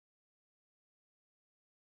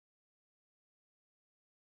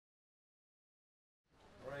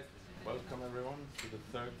to the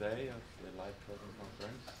third day of the live coding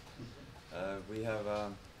conference. We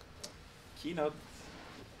have Keynote,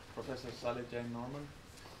 Professor Sally Jane Norman,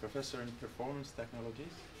 Professor in Performance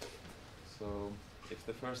Technologies. So if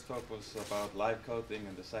the first talk was about live coding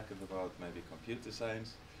and the second about maybe computer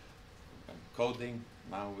science and coding,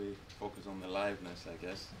 now we focus on the liveness, I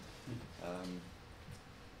guess.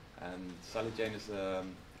 And Sally Jane is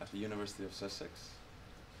at the University of Sussex,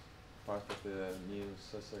 part of the new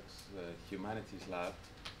Sussex Humanities Lab,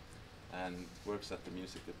 and works at the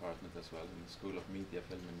music department as well in the School of Media,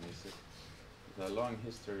 Film and Music. With a long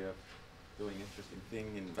history of doing interesting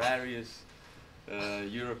things in various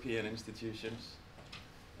European institutions.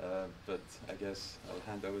 But I guess I'll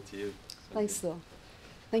hand over to you. Thanks, Thor.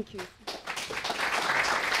 Thank you.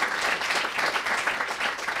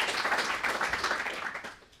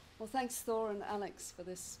 Well, thanks, Thor and Alex, for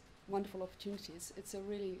this wonderful opportunity. It's a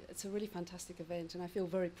really fantastic event, and I feel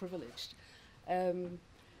very privileged. And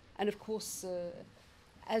of course,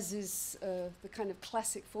 as is the kind of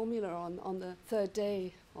classic formula on the third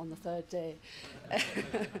day,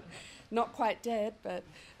 not quite dead, but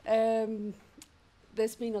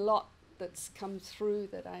there's been a lot that's come through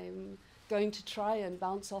that I'm going to try and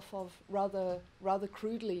bounce off of rather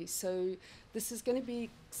crudely. So this is going to be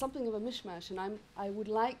something of a mishmash, and I would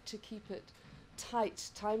like to keep it tight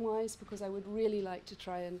time-wise, because I would really like to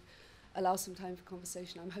try and allow some time for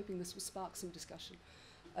conversation. I'm hoping this will spark some discussion.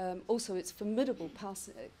 Also, it's formidable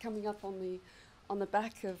coming up on the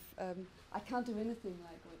back of I can't do anything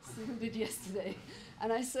like what Stephen did yesterday,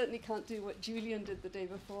 and I certainly can't do what Julian did the day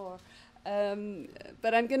before.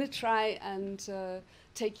 But I'm going to try and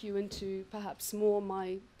take you into perhaps more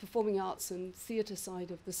my performing arts and theatre side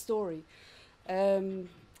of the story.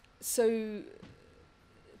 So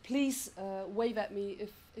please wave at me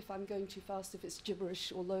if I'm going too fast, if it's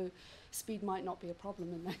gibberish, although speed might not be a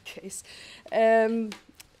problem in that case.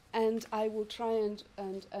 And I will try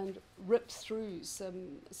and rip through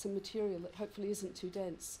some material that hopefully isn't too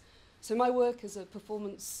dense. So my work as a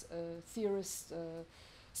performance theorist,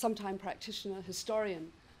 sometime practitioner,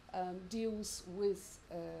 historian, deals with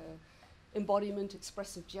embodiment,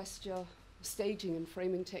 expressive gesture, staging and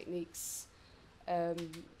framing techniques.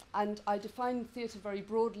 And I define theatre very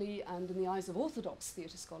broadly, and in the eyes of orthodox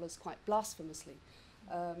theatre scholars quite blasphemously,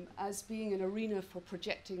 as being an arena for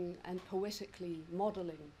projecting and poetically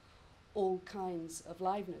modelling all kinds of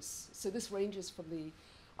liveness. So this ranges from the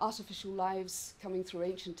artificial lives coming through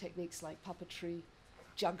ancient techniques like puppetry,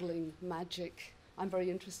 juggling, magic. I'm very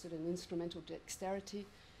interested in instrumental dexterity,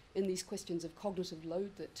 in these questions of cognitive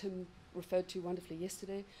load that Tim referred to wonderfully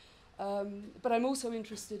yesterday. But I'm also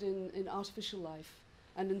interested in artificial life,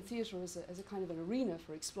 and in theatre as a kind of an arena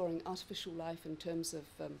for exploring artificial life in terms of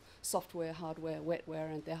software, hardware,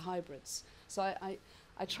 wetware, and their hybrids. So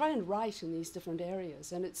I try and write in these different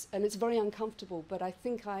areas, and it's very uncomfortable, but I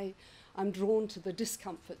think I'm drawn to the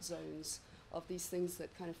discomfort zones of these things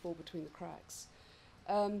that kind of fall between the cracks.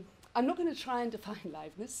 I'm not going to try and define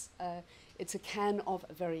liveness. It's a can of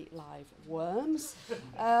very live worms.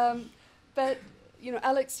 But you know,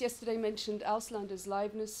 Alex yesterday mentioned Auslander's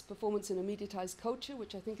liveness, performance in a mediatized culture,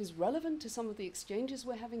 which I think is relevant to some of the exchanges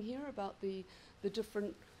we're having here about the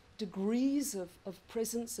different degrees of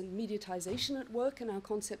presence and mediatization at work in our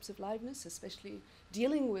concepts of liveness, especially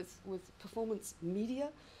dealing with performance media.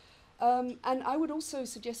 And I would also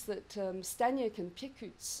suggest that Staniek and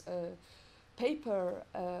Piekut's paper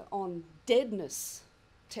on deadness,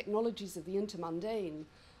 technologies of the intermundane,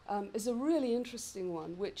 is a really interesting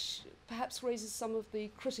one, which perhaps raises some of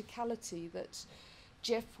the criticality that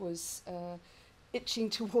Jeff was itching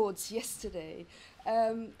towards yesterday.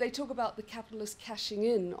 They talk about the capitalist cashing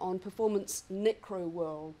in on performance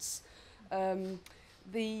necro-worlds.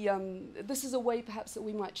 This is a way perhaps that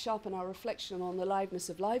we might sharpen our reflection on the liveness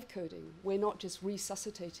of live coding. We're not just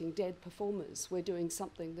resuscitating dead performers, we're doing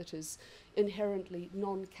something that is inherently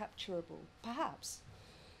non-capturable, perhaps.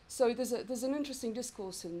 So there's an interesting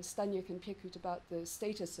discourse in Staniek and Piekut about the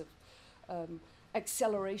status of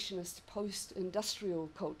accelerationist post-industrial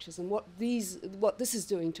cultures and what this is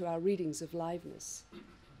doing to our readings of liveness.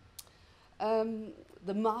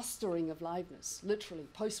 The mastering of liveness, literally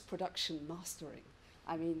post-production mastering.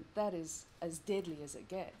 I mean, that is as deadly as it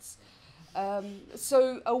gets.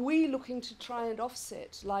 So are we looking to try and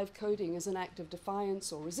offset live coding as an act of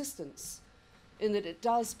defiance or resistance, in that it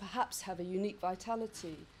does perhaps have a unique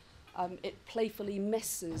vitality? It playfully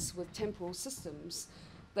messes with temporal systems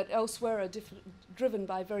that elsewhere are driven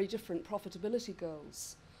by very different profitability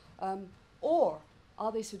goals. Or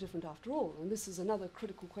are they so different after all? And this is another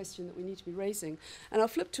critical question that we need to be raising. And I'll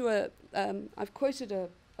flip to I've quoted a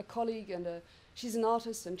colleague and a She's an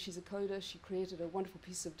artist and she's a coder. She created a wonderful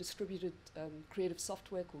piece of distributed creative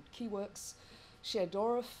software called Keyworks, Cher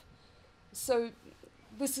Dorff. So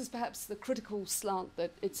this is perhaps the critical slant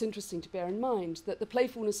that it's interesting to bear in mind, that the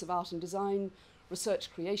playfulness of art and design,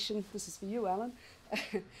 research creation, this is for you, Alan,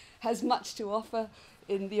 has much to offer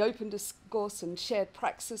in the open discourse and shared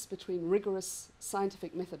praxis between rigorous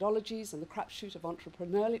scientific methodologies and the crapshoot of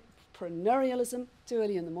entrepreneurialism. Too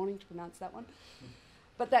early in the morning to pronounce that one.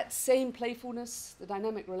 But that same playfulness, the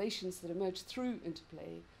dynamic relations that emerge through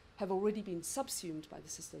interplay, have already been subsumed by the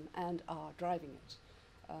system and are driving it.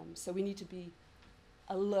 So we need to be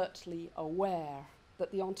alertly aware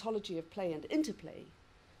that the ontology of play and interplay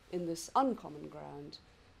in this uncommon ground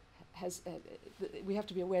has, we have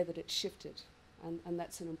to be aware that it's shifted, and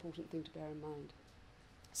that's an important thing to bear in mind.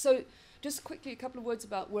 So just quickly, a couple of words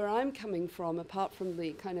about where I'm coming from, apart from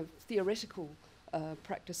the kind of theoretical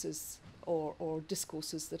practices or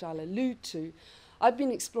discourses that I'll allude to. I've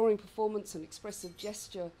been exploring performance and expressive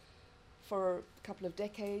gesture for a couple of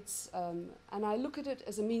decades, and I look at it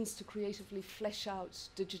as a means to creatively flesh out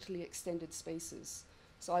digitally extended spaces.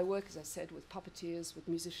 So I work, as I said, with puppeteers, with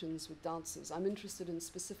musicians, with dancers. I'm interested in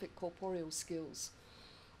specific corporeal skills.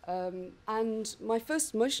 And my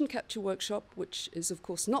first motion capture workshop, which is of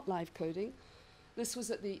course not live coding, this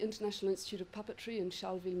was at the International Institute of Puppetry in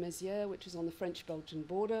Charleville-Mézières, which is on the French-Belgian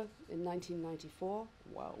border in 1994.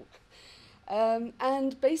 Wow.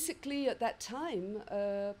 And basically at that time,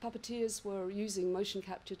 puppeteers were using motion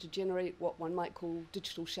capture to generate what one might call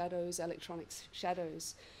digital shadows, electronic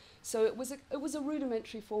shadows. So it was a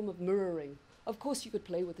rudimentary form of mirroring. Of course you could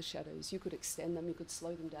play with the shadows, you could extend them, you could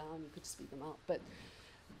slow them down, you could speed them up, but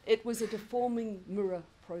it was a deforming mirror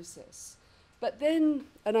process. But then,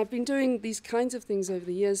 and I've been doing these kinds of things over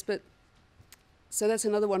the years, but so that's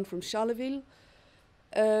another one from Charleville.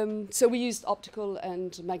 So we used optical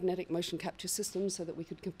and magnetic motion capture systems so that we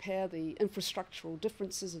could compare the infrastructural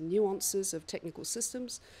differences and nuances of technical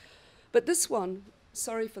systems. But this one,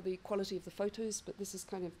 sorry for the quality of the photos, but this is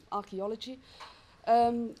kind of archaeology.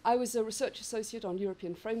 I was a research associate on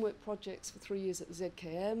European framework projects for 3 years at the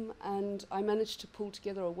ZKM, and I managed to pull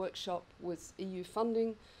together a workshop with EU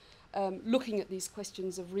funding, looking at these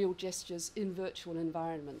questions of real gestures in virtual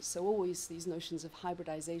environments. So always these notions of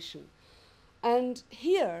hybridization. And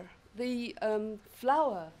here, the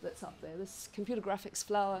flower that's up there, this computer graphics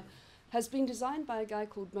flower, has been designed by a guy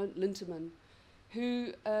called Bernd Lintemann,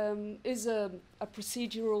 who is a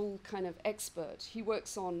procedural kind of expert. He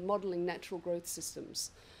works on modeling natural growth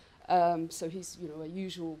systems. So he's, you know, a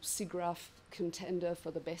usual SIGGRAPH contender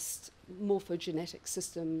for the best morphogenetic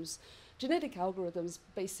systems. Genetic algorithms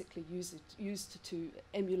basically used to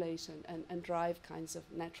emulate and drive kinds of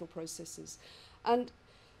natural processes. And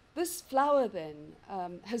this flower then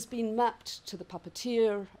has been mapped to the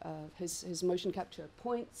puppeteer, his motion capture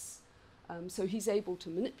points, so he's able to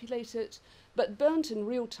manipulate it. But Bernd in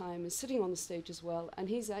real time is sitting on the stage as well, and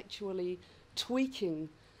he's actually tweaking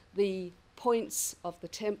the points of the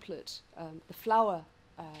template, the flower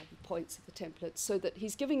points of the template, so that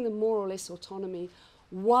he's giving them more or less autonomy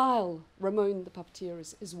while Ramon, the puppeteer,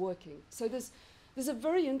 is working. So there's a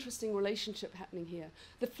very interesting relationship happening here.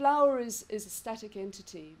 The flower is a static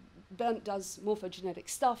entity. Bernd does morphogenetic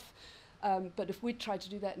stuff, but if we'd tried to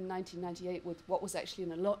do that in 1998 with what was actually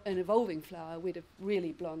an evolving flower, we'd have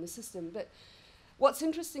really blown the system. But what's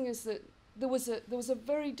interesting is that there was a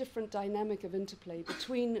very different dynamic of interplay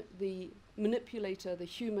between the manipulator, the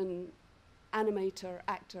human animator,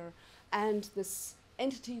 actor, and this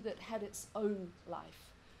entity that had its own life.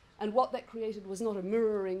 And what that created was not a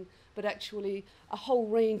mirroring, but actually a whole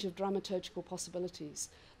range of dramaturgical possibilities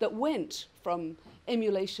that went from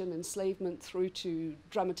emulation, enslavement, through to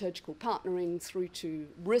dramaturgical partnering, through to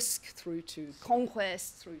risk, through to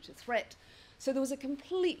conquest, through to threat. So there was a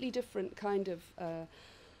completely different kind of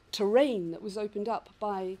terrain that was opened up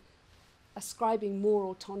by ascribing more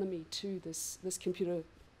autonomy to this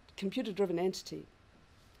computer-driven entity.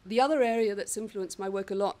 The other area that's influenced my work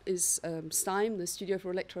a lot is STIM, the Studio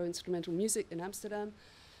for Electro-Instrumental Music in Amsterdam.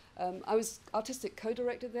 I was artistic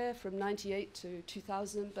co-director there from 98 to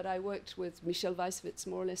 2000, but I worked with Michel Weisswitz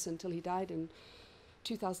more or less until he died in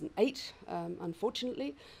 2008,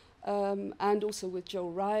 unfortunately, and also with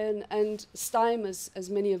Joel Ryan. And STIM, as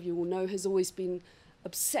many of you will know, has always been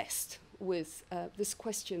obsessed with this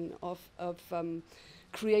question of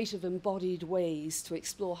creative embodied ways to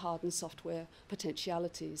explore hard and software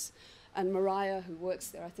potentialities. And Mariah, who works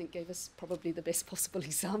there, I think gave us probably the best possible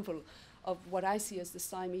example of what I see as the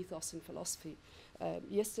STIM ethos in philosophy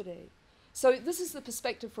yesterday. So this is the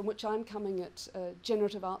perspective from which I'm coming at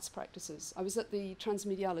generative arts practices. I was at the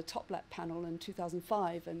Transmediale Top Lap panel in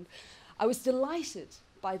 2005, and I was delighted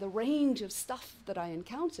by the range of stuff that I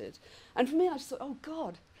encountered. And for me, I just thought, oh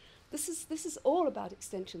God, this is all about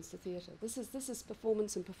extensions to theatre. This is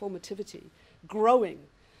performance and performativity growing.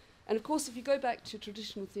 And of course, if you go back to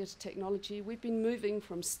traditional theatre technology, we've been moving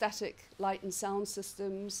from static light and sound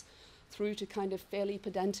systems through to kind of fairly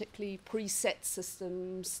pedantically preset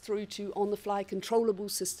systems, through to on-the-fly controllable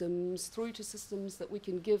systems, through to systems that we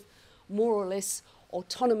can give more or less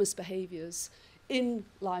autonomous behaviors in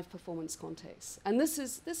live performance contexts. And this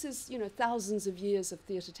is thousands of years of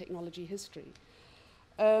theatre technology history.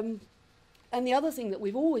 And the other thing that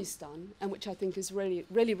we've always done, and which I think is really,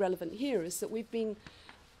 really relevant here, is that we've been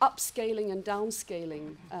upscaling and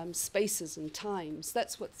downscaling spaces and times.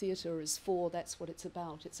 That's what theatre is for, that's what it's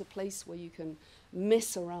about. It's a place where you can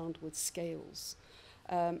mess around with scales.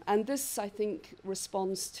 And this, I think,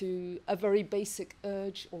 responds to a very basic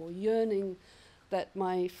urge or yearning that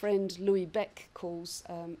my friend Louis Beck calls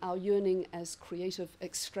our yearning as creative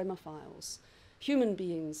extremophiles. Human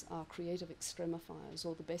beings are creative extremophiles,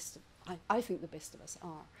 or the best of, I think the best of us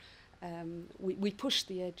are. We push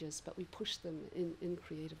the edges, but we push them in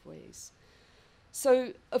creative ways.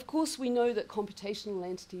 So, of course, we know that computational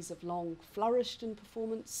entities have long flourished in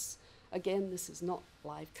performance. Again, this is not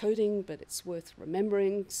live coding, but it's worth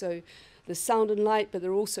remembering. So there's sound and light, but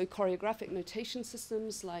there are also choreographic notation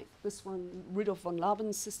systems like this one. Rudolf von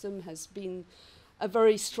Laben's system has been a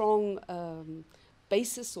very strong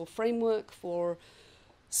basis or framework for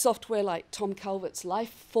software like Tom Calvert's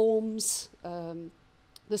Life Forms.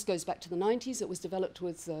 This goes back to the 90s. It was developed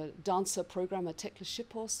with dancer programmer Tekla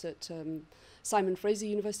Schipphorst at Simon Fraser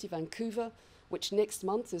University, Vancouver, which next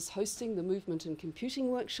month is hosting the Movement and Computing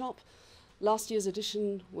Workshop. Last year's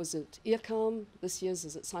edition was at ICLC, this year's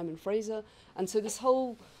is at Simon Fraser. And so this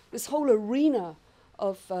whole arena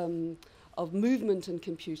of movement and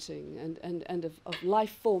computing and of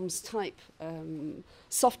life forms type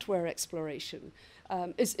software exploration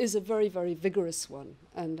is a very, very vigorous one.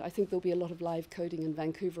 And I think there'll be a lot of live coding in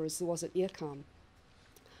Vancouver as there was at ICLC.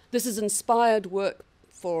 This is inspired work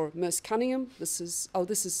for Merce Cunningham.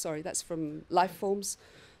 That's from Life Forms.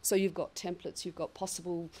 So you've got templates, you've got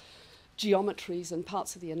possible geometries and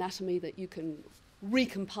parts of the anatomy that you can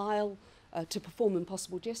recompile to perform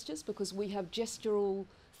impossible gestures, because we have gestural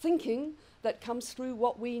thinking that comes through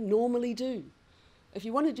what we normally do. If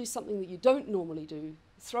you want to do something that you don't normally do,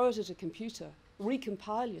 throw it at a computer,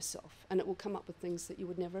 recompile yourself, and it will come up with things that you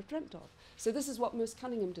would never have dreamt of. So this is what Merce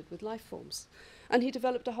Cunningham did with Life Forms. And he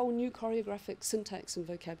developed a whole new choreographic syntax and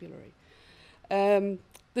vocabulary.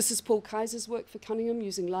 This is Paul Kaiser's work for Cunningham,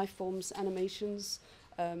 using Life Forms animations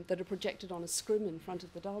that are projected on a scrim in front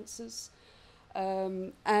of the dancers.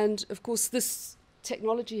 And of course, this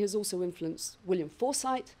technology has also influenced William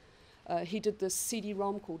Forsythe. He did this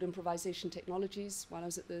CD-ROM called Improvisation Technologies while I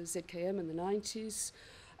was at the ZKM in the 90s,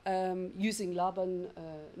 using Laban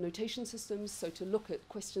notation systems, so to look at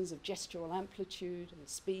questions of gestural amplitude and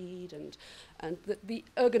speed and the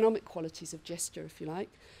ergonomic qualities of gesture, if you like.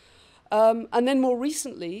 And then more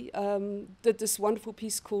recently, did this wonderful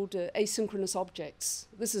piece called Asynchronous Objects.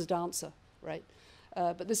 This is dancer, right?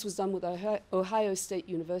 But this was done with Ohio State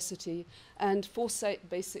University, and Forsythe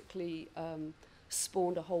basically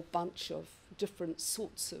spawned a whole bunch of different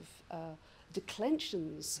sorts of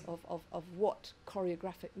declensions of what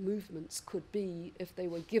choreographic movements could be if they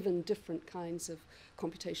were given different kinds of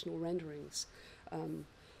computational renderings,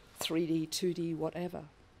 3D, 2D, whatever.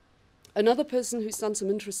 Another person who's done some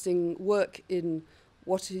interesting work in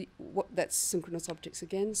that's synchronous objects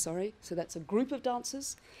again, sorry. So that's a group of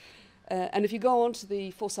dancers. And if you go onto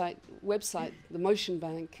the Forsythe website, the Motion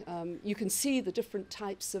Bank, you can see the different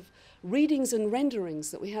types of readings and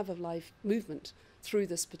renderings that we have of live movement through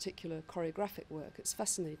this particular choreographic work. It's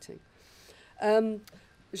fascinating.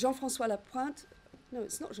 Jean-François Lapointe, no,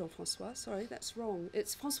 it's not Jean-François, sorry, that's wrong.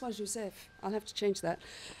 It's François Joseph, I'll have to change that,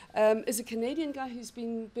 is a Canadian guy who's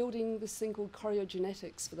been building this thing called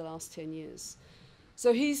choriogenetics for the last 10 years.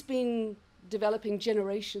 So he's been developing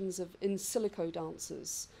generations of in silico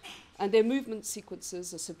dancers, and their movement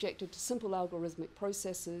sequences are subjected to simple algorithmic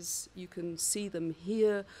processes. You can see them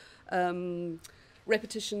here,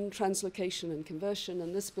 repetition, translocation, and conversion,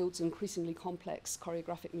 and this builds increasingly complex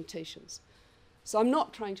choreographic mutations. So I'm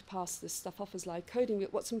not trying to pass this stuff off as live coding,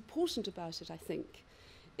 but what's important about it, I think,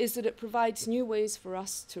 is that it provides new ways for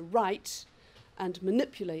us to write and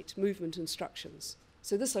manipulate movement instructions.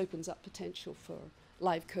 So this opens up potential for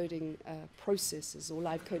live coding processes or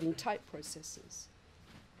live coding type processes.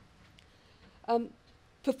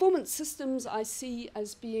 Performance systems I see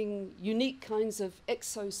as being unique kinds of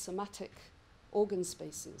exosomatic organ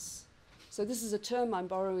spaces. So this is a term I'm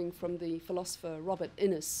borrowing from the philosopher Robert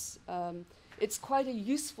Innes. It's quite a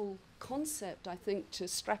useful concept, I think, to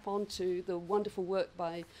strap onto the wonderful work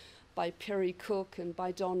by Perry Cook and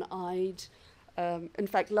by Don Ide. In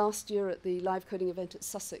fact, last year at the live coding event at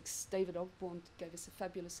Sussex, David Ogborn gave us a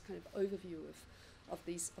fabulous kind of overview of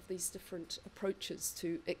these different approaches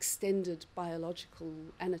to extended biological,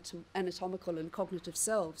 anatomical and cognitive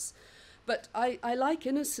selves. But I like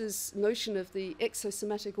Innes's notion of the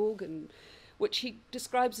exosomatic organ, which he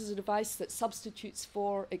describes as a device that substitutes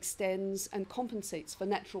for, extends and compensates for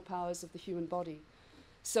natural powers of the human body.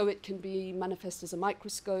 So it can be manifest as a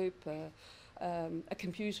microscope, a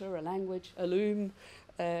computer, a language, a loom,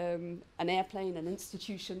 an airplane, an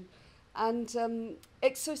institution. And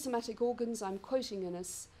exosomatic organs, I'm quoting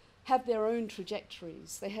Innes, have their own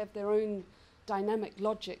trajectories. They have their own dynamic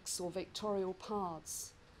logics or vectorial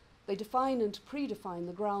paths. They define and predefine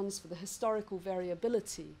the grounds for the historical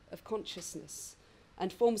variability of consciousness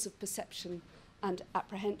and forms of perception and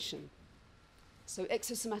apprehension. So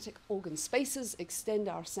exosomatic organ spaces extend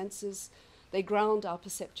our senses. They ground our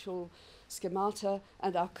perceptual schemata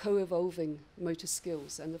and our co-evolving motor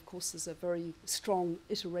skills. And of course, there's a very strong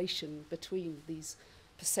iteration between these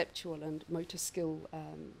perceptual and motor skill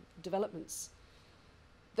developments.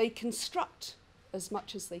 They construct as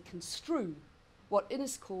much as they construe what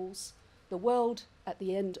Innes calls the world at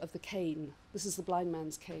the end of the cane. This is the blind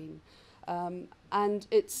man's cane. And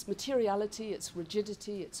its materiality, its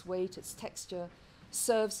rigidity, its weight, its texture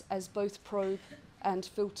serves as both probe and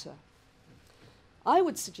filter. I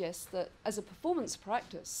would suggest that as a performance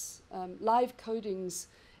practice, live coding's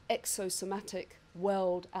exosomatic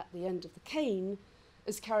world at the end of the cane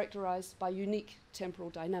is characterized by unique temporal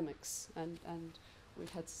dynamics. And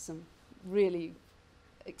we've had some really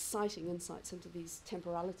exciting insights into these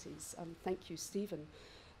temporalities. Thank you, Stephen.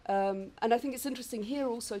 And I think it's interesting here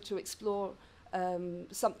also to explore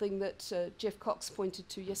something that Jeff Cox pointed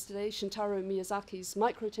to yesterday, Shintaro Miyazaki's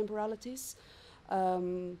microtemporalities,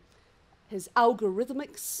 his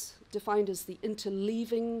algorithmics, defined as the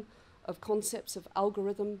interleaving of concepts of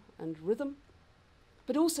algorithm and rhythm.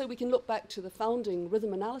 But also we can look back to the founding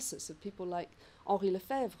rhythm analysis of people like Henri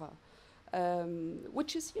Lefebvre,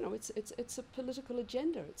 which is, you know, it's a political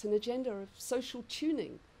agenda. It's an agenda of social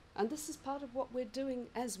tuning. And this is part of what we're doing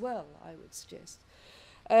as well, I would suggest.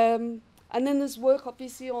 And then there's work,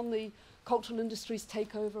 obviously, on the cultural industry's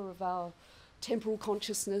takeover of our temporal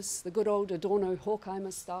consciousness, the good old Adorno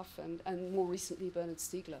Horkheimer stuff, and more recently Bernard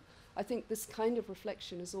Stiegler. I think this kind of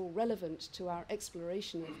reflection is all relevant to our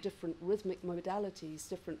exploration of different rhythmic modalities,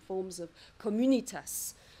 different forms of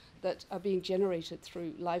communitas that are being generated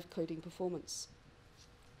through live coding performance.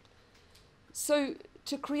 So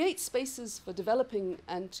to create spaces for developing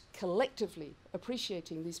and collectively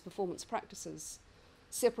appreciating these performance practices,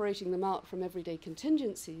 separating them out from everyday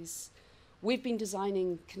contingencies, we've been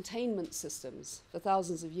designing containment systems for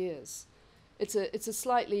thousands of years. It's a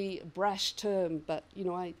slightly brash term, but you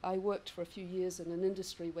know, I worked for a few years in an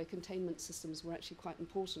industry where containment systems were actually quite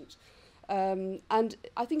important. And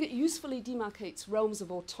I think it usefully demarcates realms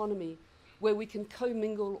of autonomy where we can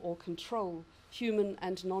commingle or control human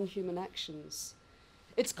and non-human actions.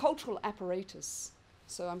 It's cultural apparatus.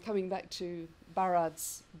 So I'm coming back to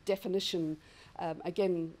Barad's definition,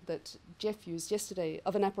 again, that Jeff used yesterday,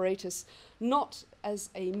 of an apparatus not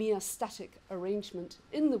as a mere static arrangement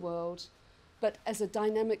in the world, but as a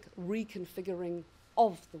dynamic reconfiguring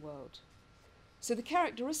of the world. So the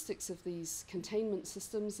characteristics of these containment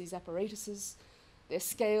systems, these apparatuses, their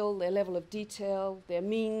scale, their level of detail, their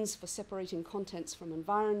means for separating contents from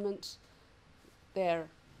environment, their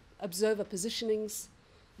observer positionings,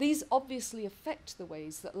 these obviously affect the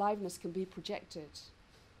ways that liveness can be projected.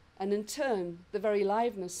 And in turn, the very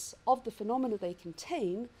liveness of the phenomena they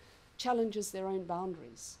contain challenges their own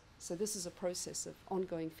boundaries. So this is a process of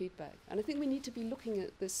ongoing feedback. And I think we need to be looking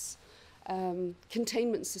at this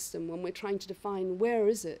containment system when we're trying to define where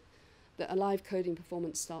is it that a live coding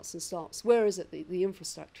performance starts and stops? Where is it that the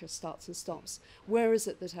infrastructure starts and stops? Where is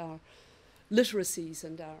it that our literacies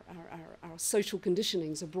and our social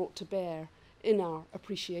conditionings are brought to bear in our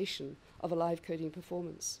appreciation of a live coding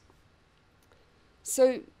performance?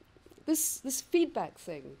 So this feedback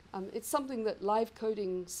thing, it's something that live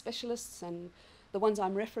coding specialists, and the ones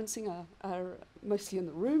I'm referencing are mostly in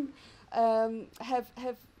the room,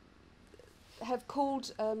 have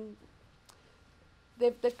called,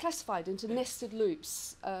 they've classified into nested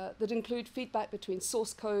loops that include feedback between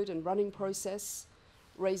source code and running process,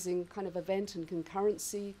 raising kind of event and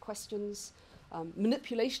concurrency questions,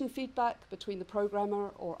 manipulation feedback between the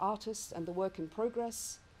programmer or artist and the work in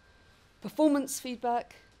progress, performance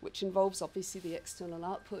feedback which involves obviously the external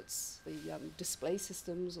outputs, the display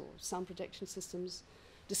systems or sound projection systems.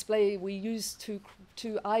 Display we use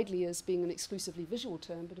too idly as being an exclusively visual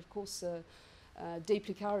term, but of course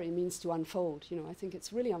deplicare means to unfold. You know, I think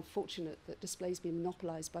it's really unfortunate that display's been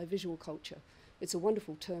monopolized by visual culture. It's a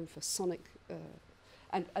wonderful term for sonic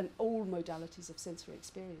and all modalities of sensory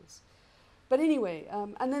experience. But anyway,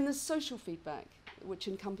 and then there's social feedback, which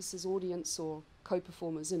encompasses audience or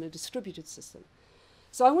co-performers in a distributed system.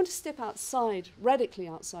 So I want to step outside, radically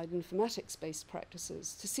outside informatics-based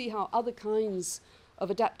practices to see how other kinds of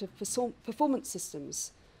adaptive performance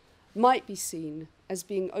systems might be seen as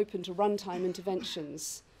being open to runtime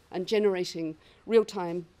interventions and generating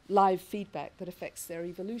real-time live feedback that affects their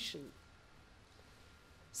evolution.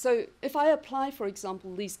 So if I apply, for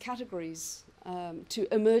example, these categories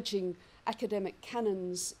to emerging academic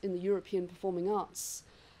canons in the European performing arts,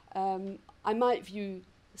 I might view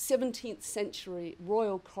 17th century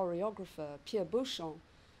royal choreographer Pierre Beauchamp,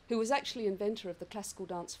 who was actually inventor of the classical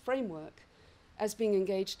dance framework, as being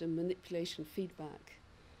engaged in manipulation feedback.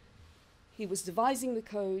 He was devising the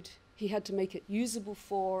code, he had to make it usable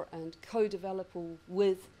for and co-developable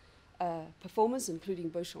with performers, including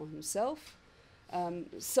Beauchamp himself.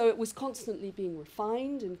 So it was constantly being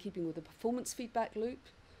refined in keeping with the performance feedback loop.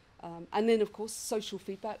 And then, of course, social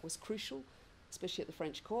feedback was crucial, especially at the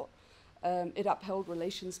French court. It upheld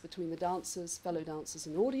relations between the dancers, fellow dancers,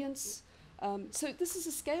 and audience. So this is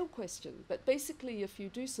a scale question, but basically, if you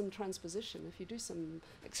do some transposition, if you do some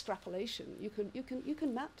extrapolation, you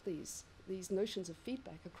can map these notions of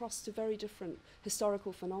feedback across to very different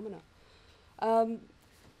historical phenomena.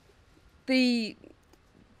 This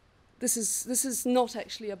is not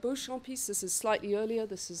actually a Beauchamp piece. This is slightly earlier.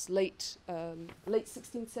 This is late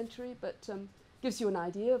 16th century, but gives you an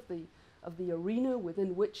idea of the arena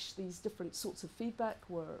within which these different sorts of feedback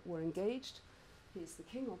were engaged. Here's the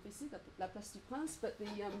king, obviously, la place du prince, but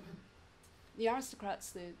the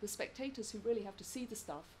aristocrats, the spectators who really have to see the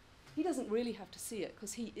stuff, he doesn't really have to see it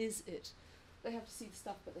because he is it. They have to see the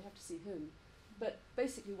stuff, but they have to see him. But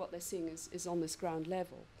basically what they're seeing is on this ground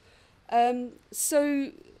level.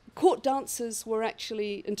 So court dances were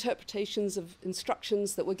actually interpretations of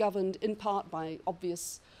instructions that were governed in part by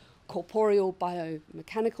obvious corporeal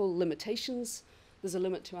biomechanical limitations. There's a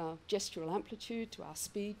limit to our gestural amplitude, to our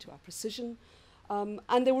speed, to our precision.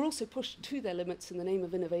 And they were also pushed to their limits in the name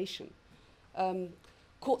of innovation.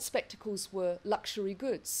 Court spectacles were luxury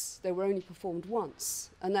goods. They were only performed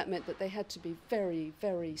once, and that meant that they had to be very,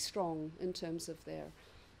 very strong in terms of their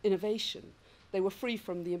innovation. They were free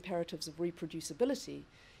from the imperatives of reproducibility.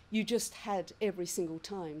 You just had every single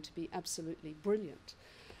time to be absolutely brilliant,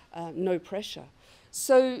 no pressure.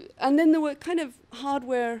 So, and then there were kind of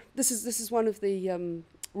hardware. This is one of the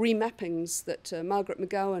remappings that Margaret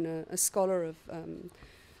McGowan, a scholar of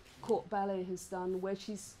court ballet, has done, where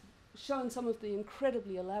she's shown some of the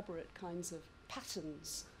incredibly elaborate kinds of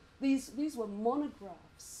patterns. These were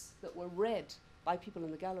monographs that were read by people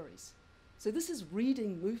in the galleries. So this is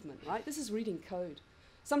reading movement, right? This is reading code.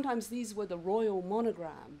 Sometimes these were the royal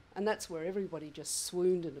monogram, and that's where everybody just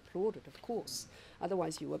swooned and applauded, of course.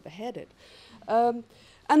 Otherwise you were beheaded. And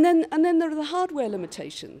then there are the hardware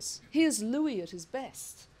limitations. Here's Louis at his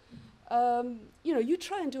best. You know, you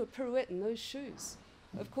try and do a pirouette in those shoes.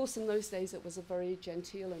 Of course, in those days, it was a very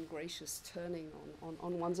genteel and gracious turning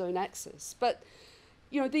on one's own axis. But,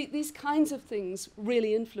 you know, these kinds of things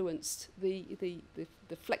really influenced the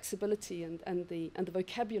flexibility and the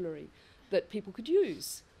vocabulary that people could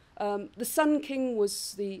use. The Sun King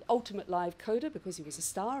was the ultimate live coder because he was a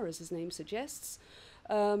star, as his name suggests.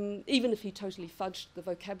 Even if he totally fudged the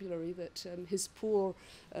vocabulary that his poor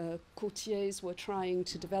courtiers were trying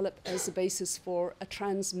to develop as a basis for a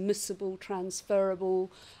transmissible, transferable,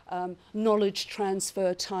 knowledge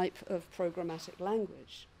transfer type of programmatic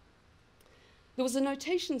language. There was a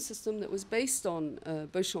notation system that was based on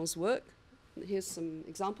Beauchamp's work. Here's some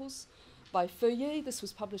examples. By Feuillet, this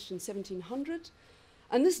was published in 1700,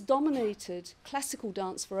 and this dominated classical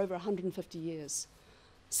dance for over 150 years.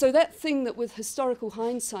 So that thing that with historical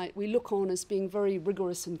hindsight we look on as being very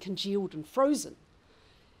rigorous and congealed and frozen,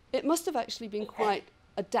 it must have actually been quite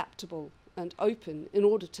adaptable and open in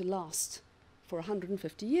order to last for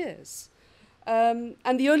 150 years. And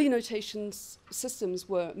the early notations systems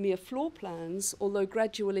were mere floor plans, although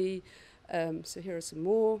gradually, so here are some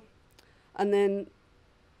more, and then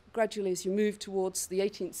gradually as you move towards the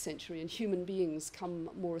 18th century and human beings come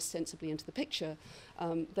more ostensibly into the picture,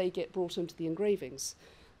 they get brought into the engravings.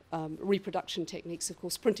 Reproduction techniques, of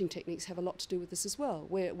course, printing techniques have a lot to do with this as well.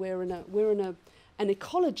 We're in an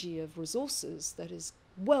ecology of resources that is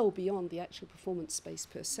well beyond the actual performance space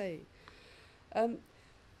per se.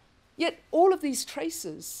 Yet all of these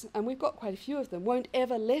traces, and we've got quite a few of them, won't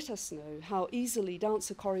ever let us know how easily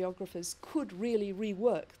dancer choreographers could really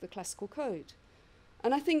rework the classical code.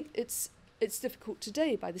 And I think it's difficult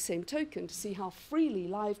today, by the same token, to see how freely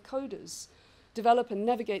live coders develop and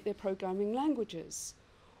navigate their programming languages,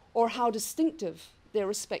 or how distinctive their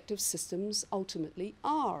respective systems ultimately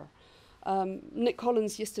are. Nick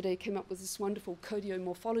Collins yesterday came up with this wonderful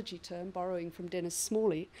codiomorphology term, borrowing from Dennis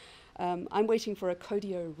Smalley. I'm waiting for a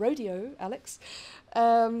codio rodeo, Alex.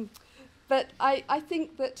 But I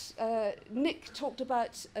think that Nick talked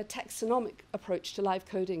about a taxonomic approach to live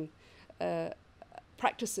coding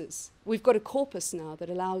practices. We've got a corpus now that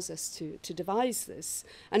allows us to devise this.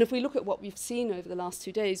 And if we look at what we've seen over the last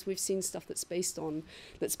 2 days, we've seen stuff that's based on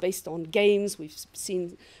games. We've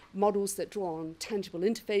seen models that draw on tangible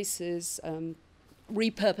interfaces,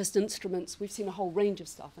 repurposed instruments. We've seen a whole range of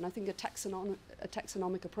stuff. And I think a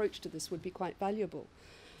taxonomic approach to this would be quite valuable.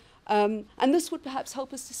 And this would perhaps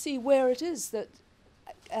help us to see where it is that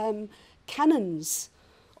canons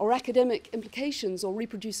or academic implications or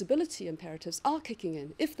reproducibility imperatives are kicking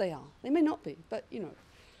in, if they are. They may not be, but, you know,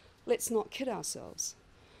 let's not kid ourselves.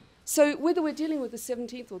 So whether we're dealing with the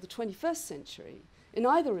 17th or the 21st century, in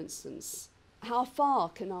either instance, how far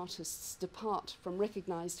can artists depart from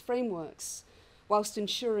recognized frameworks whilst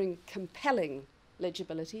ensuring compelling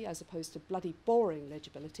legibility, as opposed to bloody boring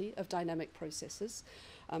legibility, of dynamic processes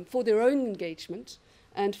for their own engagement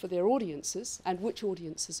and for their audiences? And which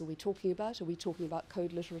audiences are we talking about? Are we talking about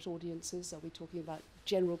code literate audiences? Are we talking about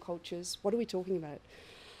general cultures? What are we talking about?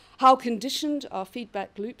 How conditioned are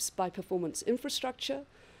feedback loops by performance infrastructure,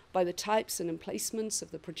 by the types and emplacements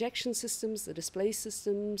of the projection systems, the display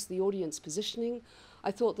systems, the audience positioning?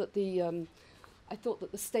 I thought that the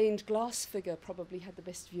stained glass figure probably had the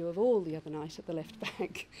best view of all the other night at the left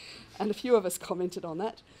bank, and a few of us commented on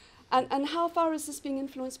that. And how far is this being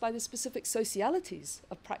influenced by the specific socialities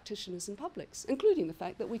of practitioners and publics, including the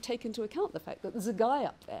fact that we take into account the fact that there's a guy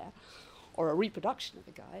up there, or a reproduction of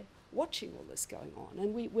a guy, watching all this going on,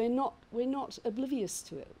 and we're not oblivious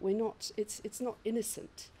to it. It's not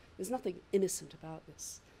innocent. There's nothing innocent about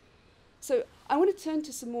this. So I want to turn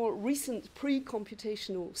to some more recent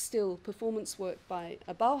pre-computational still performance work by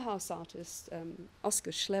a Bauhaus artist,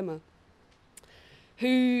 Oskar Schlemmer,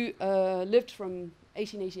 who lived from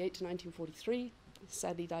 1888 to 1943,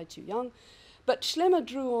 sadly died too young. But Schlemmer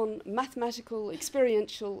drew on mathematical,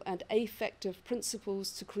 experiential, and affective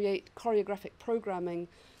principles to create choreographic programming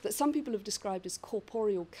that some people have described as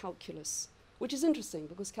corporeal calculus, which is interesting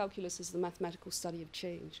because calculus is the mathematical study of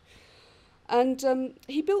change. And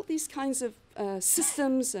he built these kinds of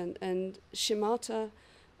systems and schemata.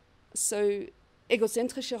 So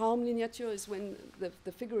egozentrische Raumlineatur is when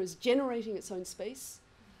the figure is generating its own space,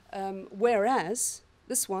 whereas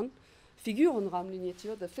this one,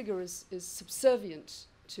 Figurenraumlineatur, the figure is subservient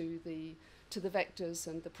to the vectors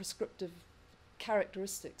and the prescriptive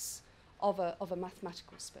characteristics of a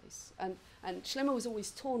mathematical space. And Schlemmer was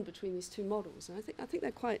always torn between these two models, and I think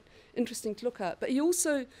they're quite interesting to look at. But he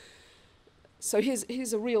also, so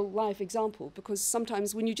here's a real life example, because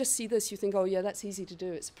sometimes when you just see this, you think, oh yeah, that's easy to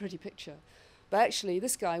do, it's a pretty picture. But actually,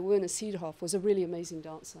 this guy, Werner Siederhoff, was a really amazing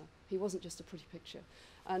dancer. He wasn't just a pretty picture.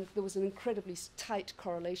 And there was an incredibly tight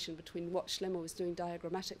correlation between what Schlemmer was doing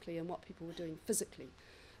diagrammatically and what people were doing physically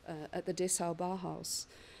at the Dessau Bauhaus.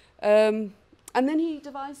 And then he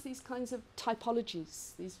devised these kinds of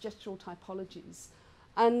typologies, these gestural typologies.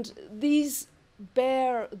 And these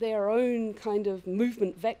bear their own kind of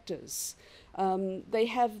movement vectors. They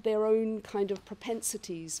have their own kind of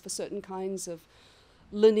propensities for certain kinds of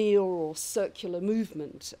linear or circular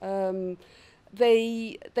movement.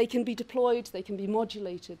 They can be deployed, they can be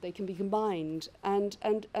modulated, they can be combined, and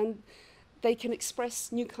they can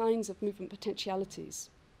express new kinds of movement potentialities.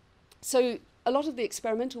 So a lot of the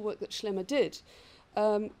experimental work that Schlemmer did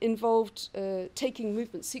involved taking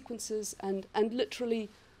movement sequences and literally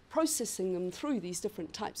processing them through these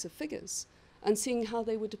different types of figures and seeing how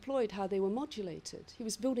they were deployed, how they were modulated. He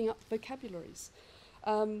was building up vocabularies.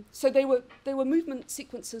 So they were movement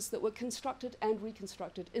sequences that were constructed and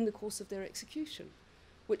reconstructed in the course of their execution,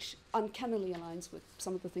 which uncannily aligns with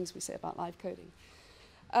some of the things we say about live coding.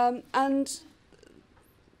 And,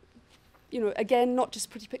 you know, again, not just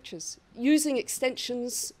pretty pictures. Using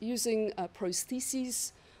extensions, using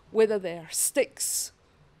prostheses, whether they're sticks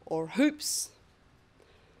or hoops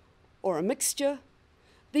or a mixture,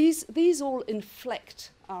 these all inflect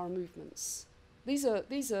our movements. These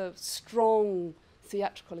are strong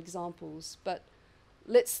theatrical examples, but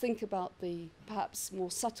let's think about the perhaps more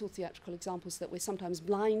subtle theatrical examples that we're sometimes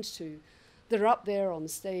blind to, that are up there on the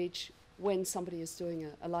stage when somebody is doing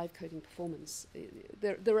a live coding performance.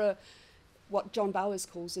 There are what John Bowers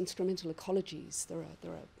calls instrumental ecologies. There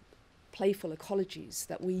are playful ecologies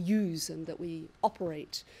that we use and that we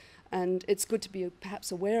operate, and it's good to be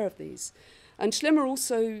perhaps aware of these. And Schlemmer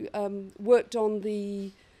also worked on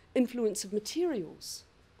the influence of materials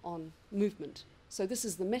on movement. So this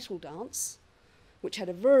is the metal dance, which had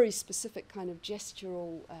a very specific kind of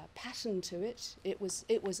gestural pattern to it. It was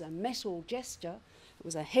a metal gesture. It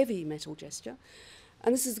was a heavy metal gesture.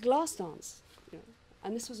 And this is the glass dance, you know,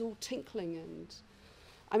 and this was all tinkling. And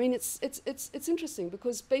I mean, it's interesting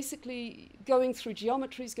because basically going through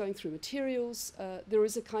geometries, going through materials, there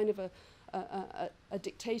is a kind of a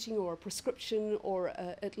dictating or a prescription or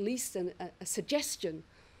at least a suggestion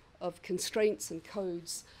of constraints and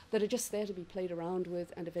codes that are just there to be played around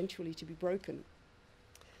with and eventually to be broken.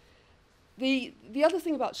 The other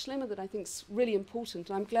thing about Schlemmer that I think is really important,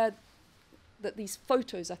 and I'm glad that these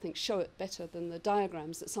photos, I think, show it better than the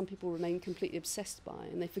diagrams that some people remain completely obsessed by,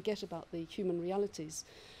 and they forget about the human realities.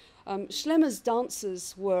 Schlemmer's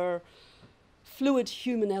dances were fluid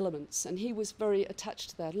human elements, and he was very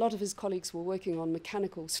attached to that. A lot of his colleagues were working on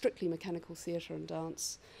strictly mechanical theatre and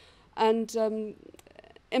dance. And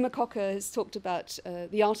Emma Cocker has talked about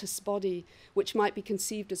the artist's body, which might be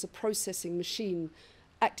conceived as a processing machine,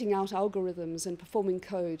 acting out algorithms and performing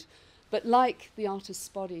code. But like the artist's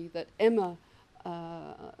body that Emma,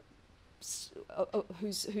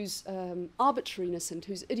 whose arbitrariness and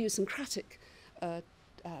whose idiosyncratic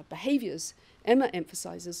behaviours Emma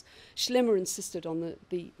emphasises, Schlemmer insisted on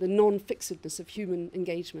the non-fixedness of human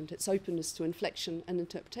engagement, its openness to inflection and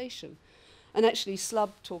interpretation. And actually, Slub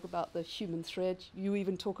talk about the human thread. You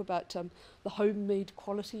even talk about the homemade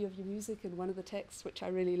quality of your music in one of the texts, which I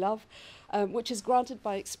really love, which is granted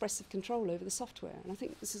by expressive control over the software. And I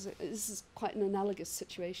think this is quite an analogous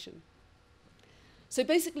situation. So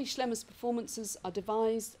basically, Schlemmer's performances are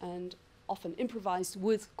devised and often improvised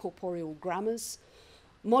with corporeal grammars,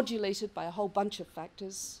 modulated by a whole bunch of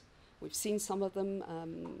factors. We've seen some of them.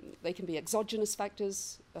 They can be exogenous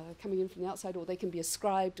factors coming in from the outside, or they can be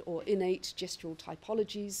ascribed or innate gestural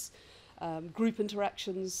typologies, group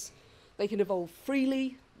interactions. They can evolve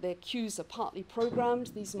freely. Their cues are partly programmed.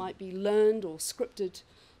 These might be learned or scripted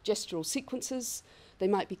gestural sequences. They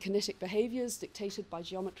might be kinetic behaviors dictated by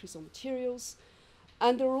geometries or materials.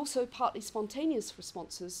 And there are also partly spontaneous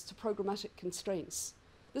responses to programmatic constraints.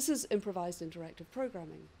 This is improvised interactive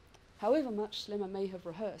programming. However much Schlemmer may have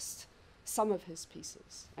rehearsed some of his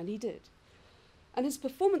pieces, and he did. And his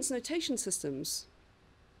performance notation systems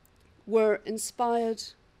were inspired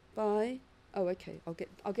by, I'll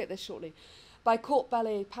get there shortly, by court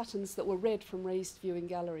ballet patterns that were read from raised viewing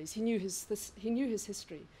galleries. He knew his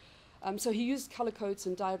history. So he used color codes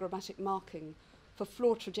and diagrammatic marking for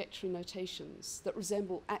floor trajectory notations that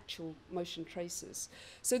resemble actual motion traces.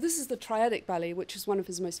 So this is the triadic ballet, which is one of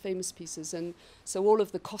his most famous pieces. And so all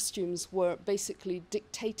of the costumes were basically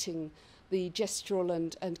dictating the gestural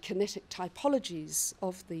and kinetic typologies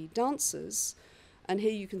of the dancers. And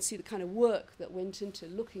here you can see the kind of work that went into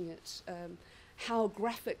looking at how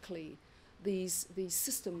graphically these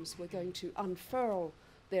systems were going to unfurl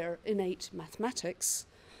their innate mathematics.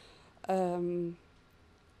 And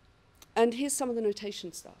here's some of the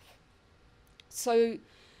notation stuff. So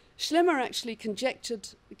Schlemmer actually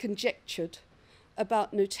conjectured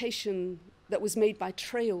about notation that was made by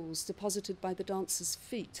trails deposited by the dancer's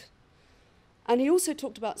feet. And he also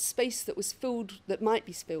talked about space that might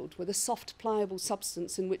be filled with a soft, pliable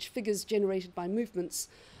substance in which figures generated by movements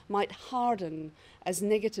might harden as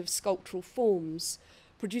negative sculptural forms,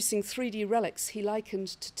 producing 3D relics he likened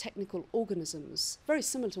to technical organisms, very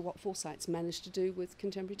similar to what Forsyth's managed to do with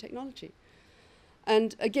contemporary technology.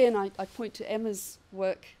 And again, I point to Emma's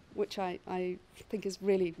work, which I think is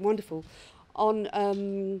really wonderful, on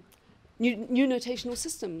new notational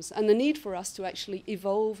systems and the need for us to actually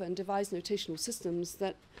evolve and devise notational systems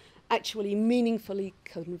that actually meaningfully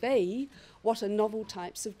convey what are novel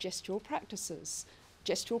types of gestural practices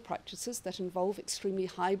that involve extremely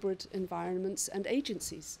hybrid environments and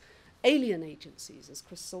agencies, alien agencies, as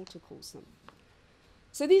Chris Salter calls them.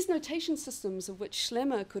 So these notation systems of which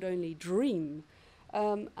Schlemmer could only dream,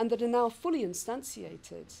 and that are now fully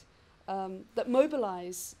instantiated, that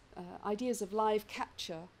mobilize ideas of live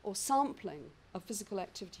capture or sampling of physical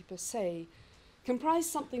activity per se, comprise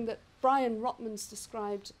something that Brian Rotmans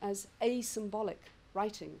described as asymbolic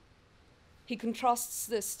writing. He contrasts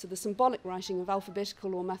this to the symbolic writing of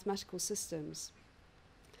alphabetical or mathematical systems.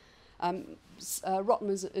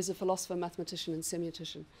 Rotman is a philosopher, mathematician, and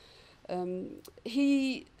semiotician.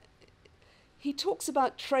 He he talks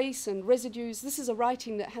about trace and residues. This is a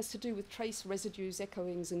writing that has to do with trace, residues,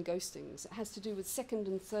 echoings, and ghostings. It has to do with second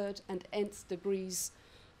and third and nth degrees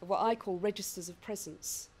of what I call registers of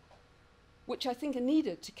presence, which I think are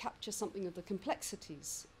needed to capture something of the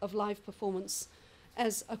complexities of live performance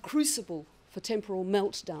as a crucible for temporal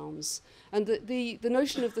meltdowns. And the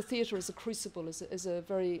notion of the theatre as a crucible is a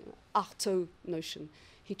very Artaud notion.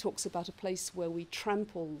 He talks about a place where we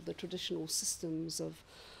trample the traditional systems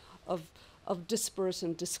of disparate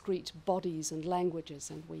and discrete bodies and languages,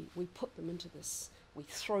 and we put them into this, we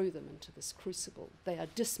throw them into this crucible. They are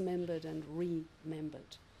dismembered and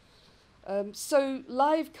remembered. So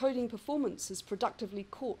live coding performance is productively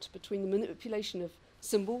caught between the manipulation of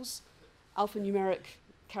symbols, alphanumeric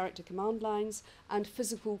character command lines, and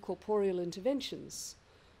physical corporeal interventions.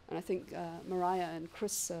 And I think Mariah and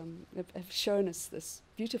Chris have shown us this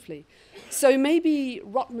beautifully. So maybe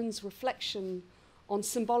Rotman's reflection on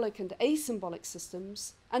symbolic and asymbolic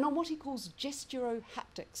systems, and on what he calls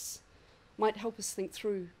gesturohaptics, might help us think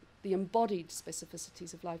through the embodied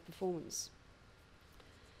specificities of live performance.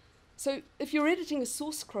 So if you're editing a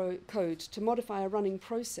source code to modify a running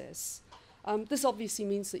process, this obviously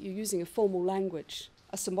means that you're using a formal language,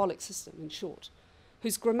 a symbolic system in short,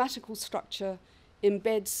 whose grammatical structure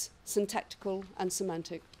embeds syntactical and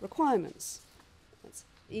semantic requirements. That's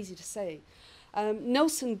easy to say.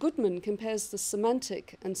 Nelson Goodman compares the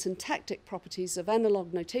semantic and syntactic properties of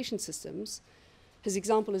analog notation systems. His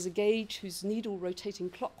example is a gauge whose needle rotating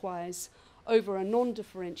clockwise over a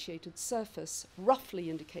non-differentiated surface roughly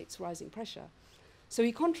indicates rising pressure. So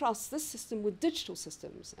he contrasts this system with digital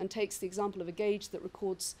systems and takes the example of a gauge that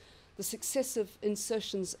records the successive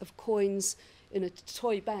insertions of coins in a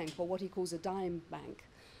toy bank, or what he calls a dime bank.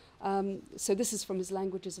 So this is from his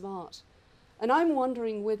Languages of Art. And I'm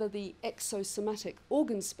wondering whether the exosomatic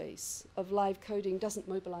organ space of live coding doesn't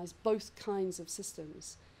mobilize both kinds of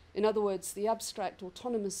systems. In other words, the abstract,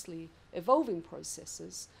 autonomously evolving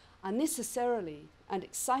processes are necessarily and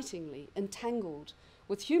excitingly entangled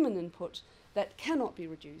with human input that cannot be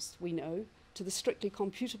reduced, we know, to the strictly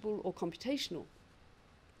computable or computational.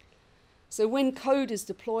 So when code is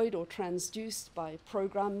deployed or transduced by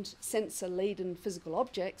programmed, sensor-laden physical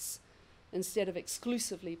objects, instead of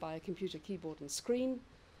exclusively by a computer keyboard and screen,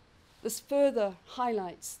 this further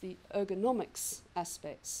highlights the ergonomics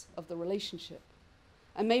aspects of the relationship.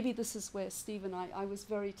 And maybe this is where, Stephen, I was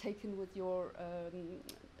very taken with your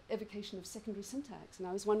evocation of secondary syntax, and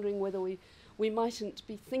I was wondering whether we mightn't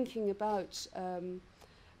be thinking about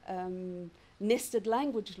nested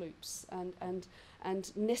language loops and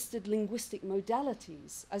nested linguistic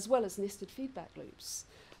modalities, as well as nested feedback loops.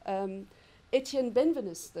 Etienne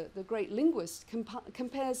Benveniste, the great linguist,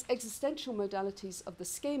 compares existential modalities of the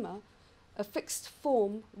schema, a fixed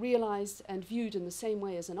form realized and viewed in the same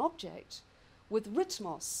way as an object, with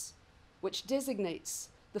rhythmos, which designates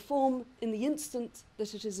the form in the instant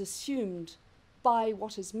that it is assumed by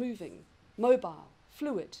what is moving, mobile,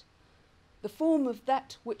 fluid, the form of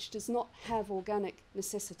that which does not have organic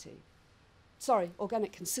consistency.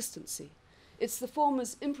 It's the form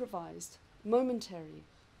as improvised, momentary,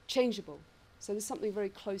 changeable. So there's something very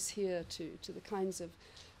close here to the kinds of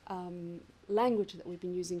language that we've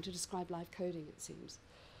been using to describe live coding, it seems.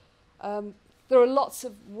 There are lots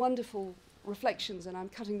of wonderful reflections, and I'm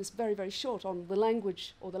cutting this very, very short, on the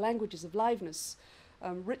language or the languages of liveness.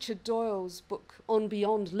 Richard Doyle's book, On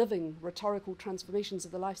Beyond Living, Rhetorical Transformations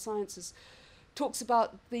of the Life Sciences, talks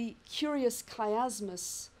about the curious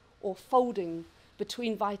chiasmus or folding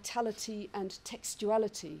between vitality and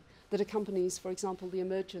textuality that accompanies, for example, the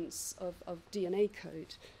emergence of DNA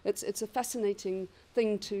code. It's a fascinating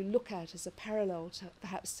thing to look at as a parallel to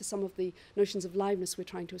perhaps to some of the notions of liveness we're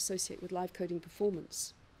trying to associate with live coding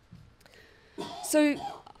performance. So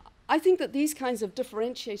I think that these kinds of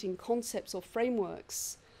differentiating concepts or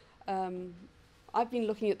frameworks, I've been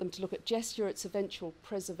looking at them to look at gesture, its eventual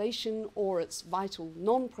preservation, or its vital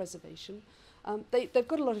non-preservation. They've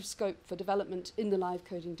got a lot of scope for development in the live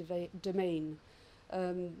coding domain.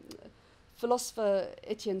 Philosopher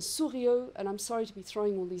Etienne Souriau, and I'm sorry to be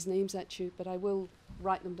throwing all these names at you, but I will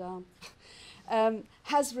write them down,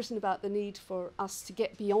 has written about the need for us to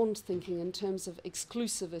get beyond thinking in terms of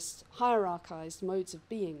exclusivist, hierarchized modes of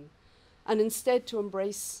being, and instead to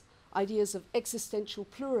embrace ideas of existential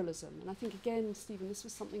pluralism. And I think, again, Stephen, this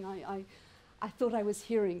was something I thought I was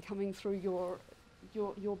hearing coming through your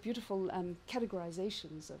beautiful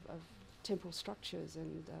categorizations of temporal structures.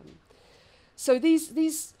 And so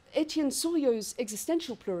these Etienne Souriau's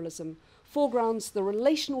existential pluralism foregrounds the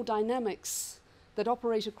relational dynamics that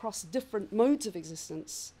operate across different modes of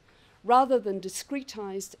existence, rather than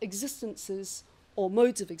discretized existences or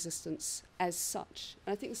modes of existence as such.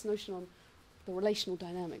 And I think this notion on the relational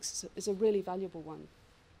dynamics is a really valuable one.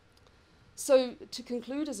 So to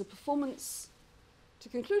conclude as a performance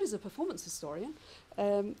historian,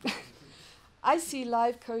 I see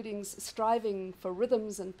live codings striving for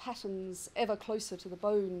rhythms and patterns ever closer to the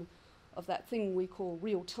bone of that thing we call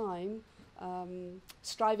real time,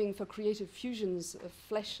 striving for creative fusions of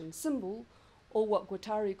flesh and symbol, or what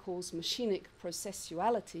Guattari calls machinic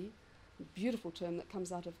processuality, a beautiful term that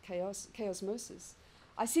comes out of chaosmosis.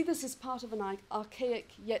 I see this as part of an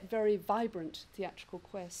archaic yet very vibrant theatrical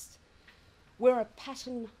quest. We're a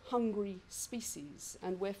pattern-hungry species,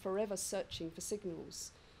 and we're forever searching for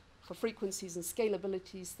signals, for frequencies and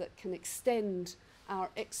scalabilities that can extend our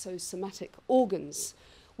exosomatic organs,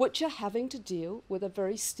 which are having to deal with a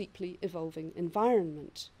very steeply evolving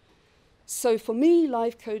environment. So for me,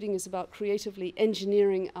 live coding is about creatively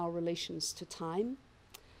engineering our relations to time.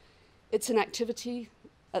 It's an activity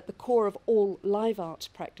at the core of all live art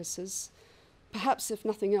practices, perhaps if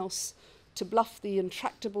nothing else, to bluff the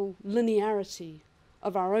intractable linearity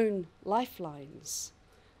of our own lifelines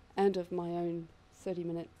and of my own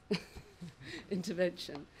 30-minute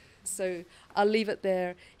intervention. So I'll leave it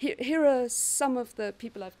there. Here are some of the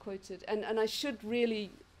people I've quoted, and I should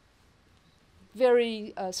really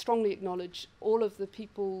very strongly acknowledge all of the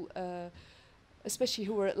people, especially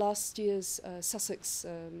who were at last year's Sussex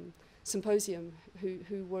symposium,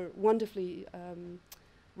 who were wonderfully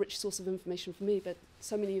rich source of information for me, but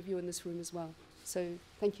so many of you in this room as well. So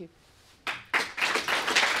thank you.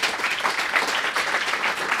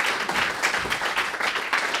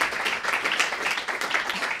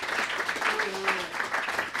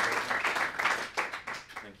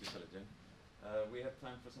 Thank you, Salajin. We have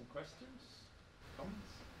time for some questions,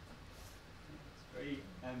 comments. It's very,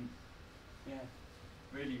 yeah,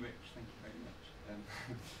 really rich. Thank you very much.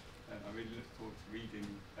 I really look forward to reading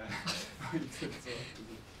what you said.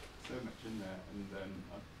 So much in there, and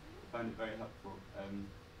I found it very helpful.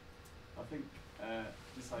 I think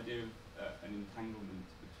this idea of an entanglement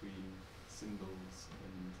between symbols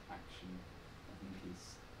and action, I think,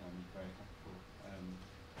 is very helpful.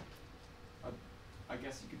 I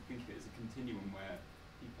guess you could think of it as a continuum where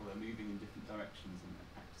people are moving in different directions in their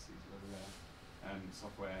practices, whether they're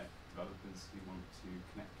software developers who want to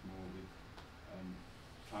connect more with,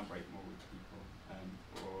 collaborate more with people,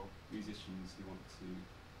 or musicians who want to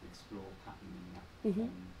explore pattern in that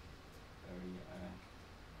very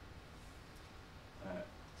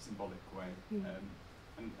symbolic way.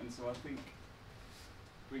 And so I think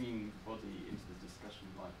bringing the body into the discussion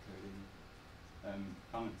of live coding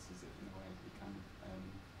balances it in a way that we can,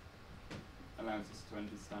 allows us to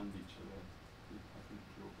understand each other. I think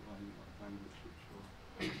you're providing a lot of language which will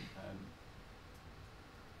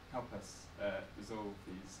help us resolve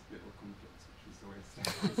these little conflicts, which is always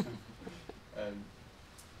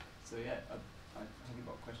so yeah, I haven't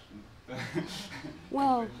got a question.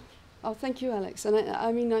 Well, oh, thank you, Alex. And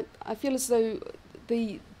I mean, I feel as though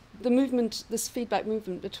the movement, this feedback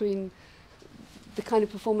movement between the kind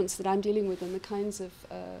of performance that I'm dealing with and the kinds of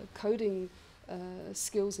coding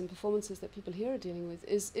skills and performances that people here are dealing with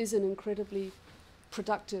is an incredibly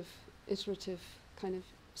productive, iterative kind of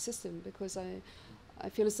system, because I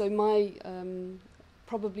feel as though my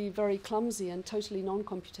probably very clumsy and totally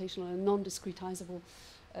non-computational and non-discretizable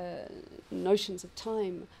notions of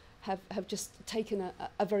time have just taken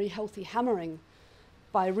a very healthy hammering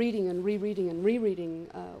by reading and rereading and rereading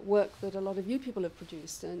work that a lot of you people have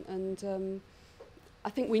produced, and I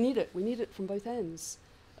think we need it. We need it from both ends.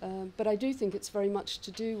 But I do think it's very much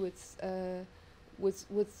to do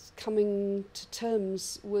with coming to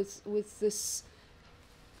terms with this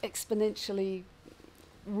exponentially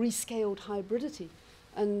rescaled hybridity.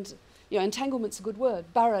 And you know, entanglement's a good word.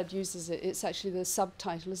 Barad uses it. It's actually the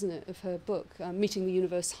subtitle, isn't it, of her book, Meeting the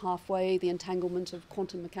Universe Halfway, The Entanglement of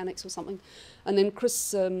Quantum Mechanics or something. And then Chris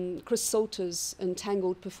Salter's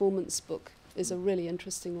Entangled Performance book is a really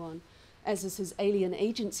interesting one, as is his Alien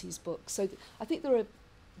Agencies book. So I think there are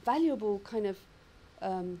valuable kind of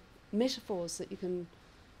metaphors that you can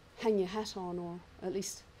hang your hat on, or at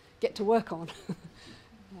least get to work on.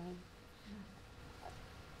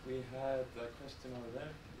 We had a question over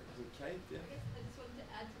there. Was it Kate? Yeah. I just wanted to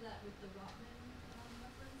add to that with the Rotman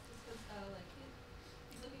reference, just because like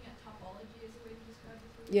he's looking at topology as a way to describe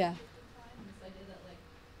this relationship with time, and this idea that like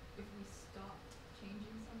if we stop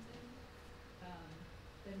changing something,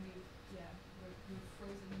 then we've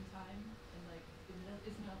frozen in time, and like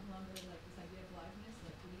it's no longer like this idea of liveness,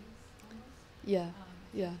 like leaves almost. Yeah,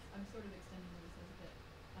 yeah. I'm sort of extending what he says a bit,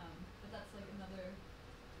 but that's like another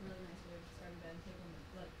really nice way of describing that entanglement.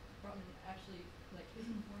 Like Rotman actually, like his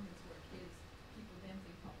performance work is people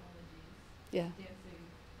Yeah. dancing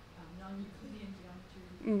non-Euclidean geometry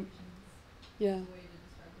Mm. equations Yeah. as a way to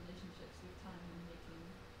describe relationships with time and making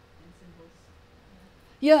and symbols.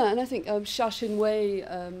 Yeah, and I think Xiaoxin Wei,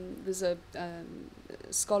 there's a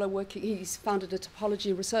scholar working, he's founded a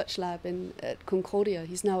topology research lab at Concordia.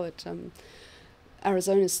 He's now at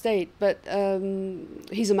Arizona State, but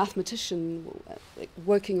he's a mathematician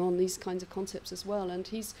working on these kinds of concepts as well, and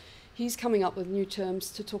he's coming up with new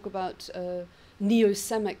terms to talk about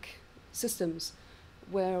neo-Semic systems,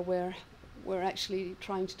 where we're actually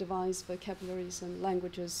trying to devise vocabularies and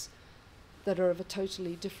languages that are of a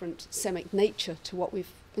totally different Semic nature to what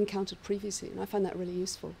we've encountered previously, and I find that really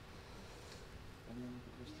useful. Any other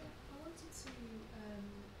question? I wanted to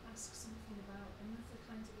ask something about another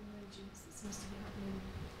kind of emergence that seems to be happening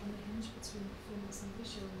on the hinge between performance and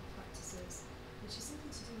visual practices, which is something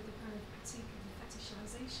to do with a kind of critique of the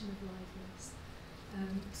fetishization of liveness.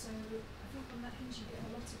 So I think on that hinge you get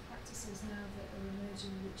a lot of practices now that are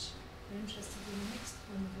emerging which are interested in a mixed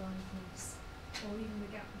form of liveness, or even the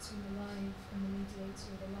gap between the live and the mediator,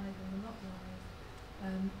 or the live and the not live.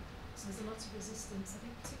 So there's a lot of resistance, I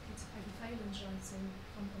think particularly to Peggy Phelan's writing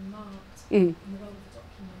on Marked and the role of the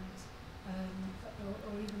document,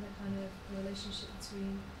 or even the kind of the relationship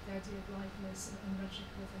between the idea of liveness and rhetoric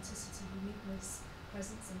of authenticity, uniqueness,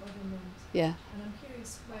 presence, embodiment. Yeah. And I'm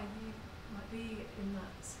curious where you might be in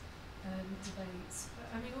that debate. But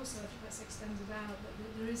I mean also I think that's extended out, that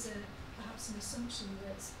there is perhaps an assumption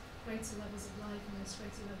that greater levels of liveness,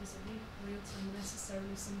 greater levels of real time are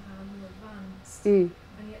necessarily somehow more advanced, and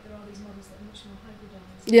yet there are these models that are much more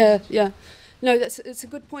hybridized. Yeah, yeah. No, it's a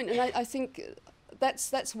good point, and I think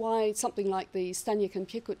that's why something like the Staniak and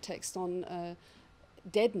Piekut text on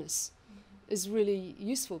deadness is really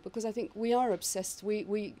useful, because I think we are obsessed.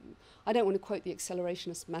 I don't want to quote the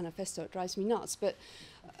Accelerationist Manifesto, it drives me nuts, but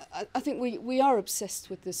I think we are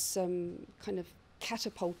obsessed with this kind of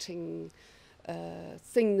catapulting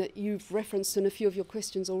thing that you've referenced in a few of your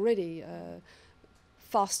questions already,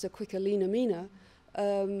 faster, quicker, leaner, meaner,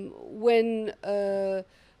 when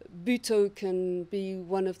Butoh can be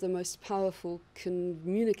one of the most powerful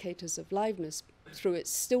communicators of liveness through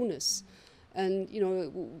its stillness. And, you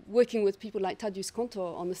know, working with people like Tadeusz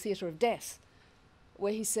Kantor on the theatre of death,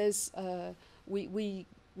 where he says we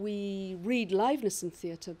read liveness in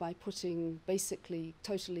theatre by putting basically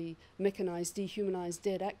totally mechanized, dehumanized,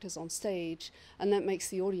 dead actors on stage, and that makes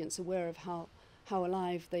the audience aware of how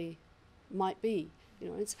alive they might be. You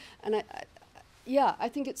know, I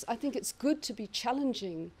think it's good to be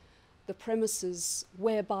challenging the premises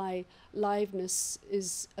whereby liveness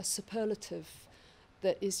is a superlative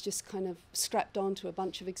that is just kind of strapped onto a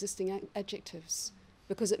bunch of existing adjectives,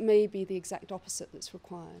 because it may be the exact opposite that's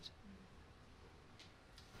required.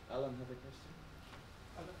 Alan had a question?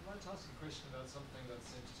 I'd like to ask a question about something that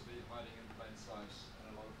seems to be hiding in plain sight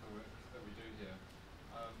in a lot of the work that we do here.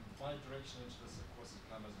 My direction into this, of course, has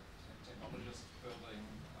come as a technologist building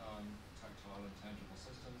tactile and tangible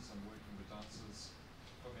systems and working with dancers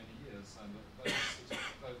for many years, and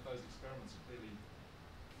those experiments clearly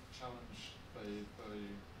challenge the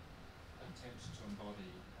attempt to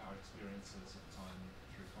embody our experiences of time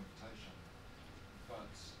through computation.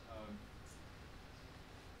 But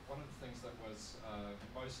one of the things that was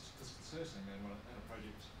most disconcerting in a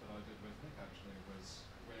project that I did with Nick actually was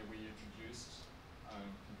where we introduced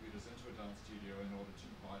computers into a dance studio in order to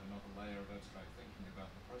provide another layer of abstract thinking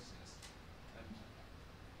about the process. And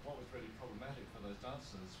what was really problematic for those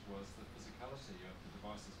dancers was the physicality of the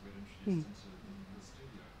devices we'd introduced into the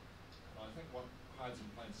studio. And I think what hides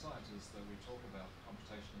in plain sight is that we talk about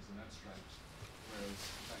computation as an abstract, whereas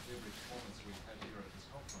in fact every performance we've had here at this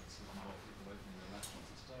conference has involved people opening their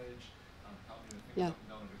laptops at stage, counting the things up and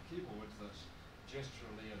down on a keyboard, that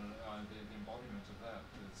gesturally and the embodiment of that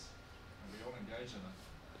is, and we all engage in it,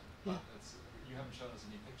 but you haven't shown us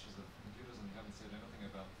any pictures of computers and you haven't said anything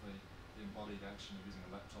about the embodied action of using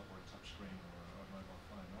a laptop or a touch screen or a mobile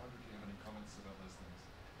phone. I wonder if you have any comments about those things.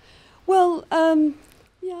 Well,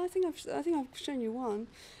 yeah, I think I've shown you one.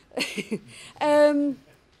 If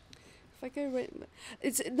I go right,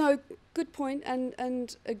 good point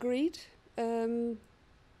and agreed.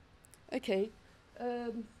 Okay,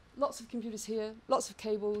 lots of computers here, lots of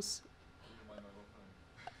cables. My mobile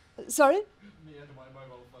phone. Sorry? Me and my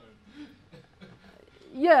mobile phone.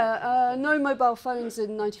 Yeah, no mobile phones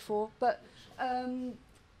in '94, but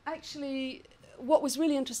actually what was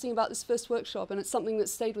really interesting about this first workshop, and it's something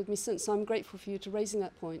that's stayed with me since, so I'm grateful for you to raising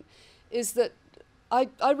that point, is that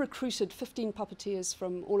I recruited 15 puppeteers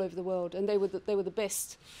from all over the world, and they were the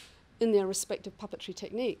best in their respective puppetry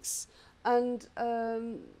techniques. And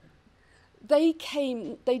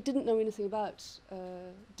they didn't know anything about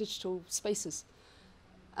digital spaces.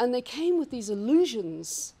 And they came with these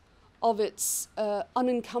illusions of its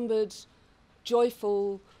unencumbered,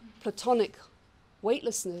 joyful, platonic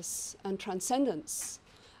weightlessness and transcendence.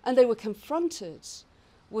 And they were confronted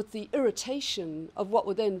with the irritation of what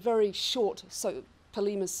were then very short, so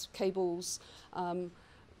Polymus cables,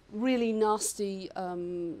 really nasty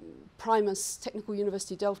Primus, Technical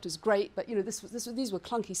University Delft is great, but you know these were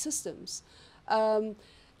clunky systems.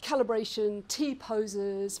 Calibration,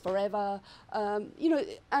 T-poses forever, you know,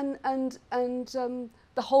 and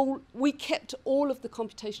the whole, we kept all of the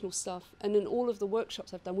computational stuff, and in all of the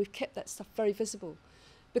workshops I've done, we've kept that stuff very visible,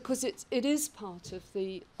 because it is part of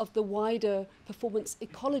the wider performance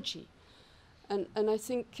ecology, and I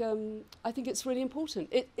think it's really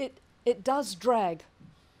important. It does drag.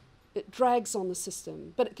 It drags on the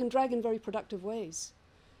system, but it can drag in very productive ways.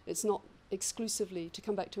 It's not exclusively, to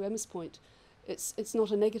come back to Emma's point, it's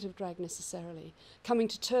not a negative drag necessarily. Coming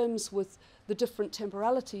to terms with the different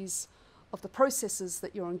temporalities of the processes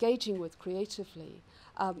that you're engaging with creatively,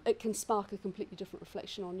 it can spark a completely different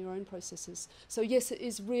reflection on your own processes. So yes, it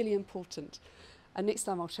is really important. And next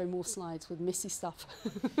time I'll show more slides with messy stuff.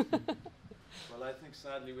 Well, I think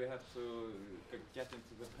sadly we have to get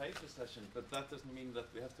into the paper session, but that doesn't mean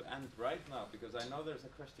that we have to end right now, because I know there's a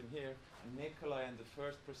question here. Nikolai and the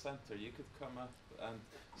first presenter, you could come up, and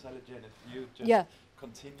Salajane, if you just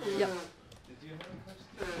continue. Yeah. Did you have a question?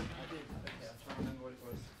 I did. Okay, I'm trying to remember what it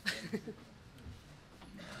was.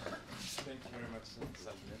 Thank you very much,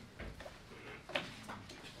 Salajane.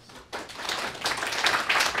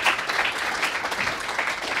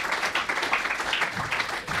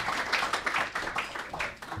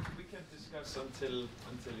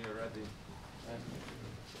 Until you're ready.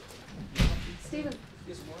 Stephen.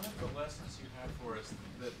 Is one of the lessons you have for us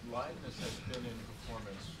that liveness has been in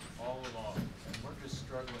performance all along, and we're just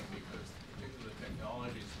struggling because particularly the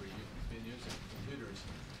technologies we've been using, computers,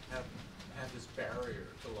 have this barrier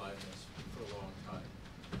to liveness for a long time.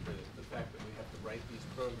 The fact that we have to write these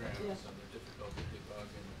programs and they're difficult to debug,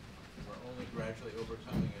 and we're only gradually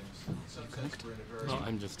overcoming, and in some sense we're in a very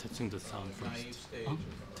I'm just testing the sound naive first. stage of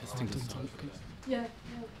Testing the sound, please. Yeah,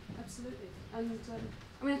 absolutely. And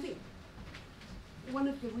I mean, I think one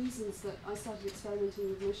of the reasons that I started experimenting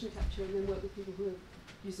with motion capture and then worked with people who are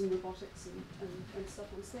using robotics and stuff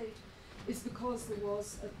on stage is because there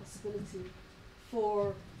was a possibility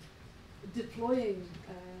for deploying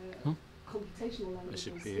computational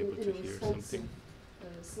languages in a responsive,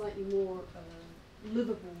 slightly more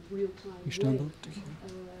livable real-time way.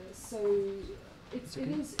 So it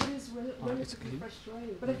is relatively fresh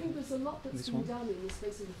terrain. But I think there's a lot that's been done in the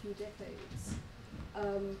space of a few decades.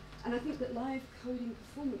 And I think that live coding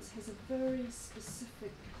performance has a very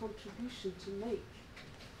specific contribution to make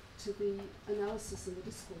to the analysis and the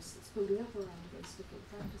discourse that's building up around those different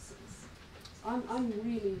practices. I'm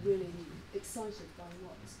really, really excited by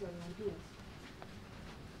what's going on here.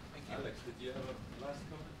 Thank you. Alex, did you have a last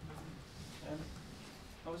comment?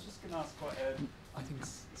 I was just going to ask quite a, I think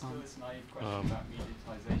still this naive question about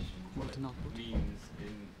mediatization. What it means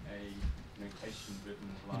in a notation-driven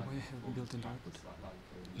live built-in output.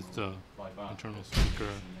 It's the internal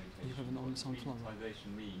speaker. You have an on sunflower.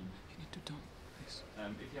 Mediatization mean? You need to dump this.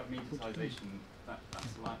 If you have mediatization,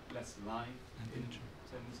 that's less live in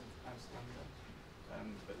terms of Auslander.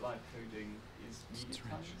 But live coding is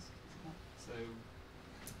mediatized. So,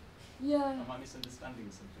 am I misunderstanding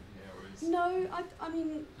something here, or is? No, I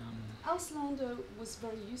mean, Auslander was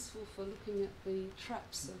very useful for looking at the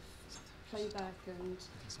traps of playback and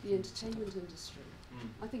the entertainment industry.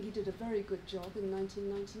 I think he did a very good job in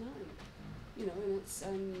 1999. You know,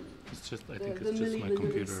 and it's just I think it's just my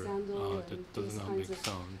computer that doesn't have big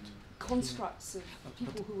sound. Constructs of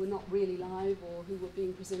people who were not really live or who were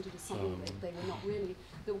being presented as something that they were not really.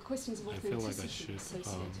 There were questions of authenticity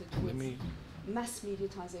associated with mass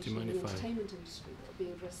mediatization in the entertainment industry that are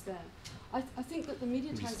being addressed there. I think that the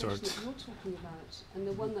mediatization that you're talking about, and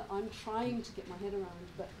the one that I'm trying to get my head around,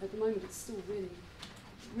 but at the moment it's still really,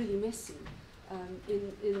 really messy,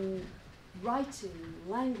 in writing,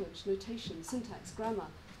 language, notation, syntax, grammar,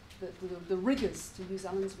 the rigors, to use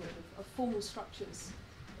Alan's word, of formal structures,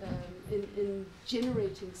 in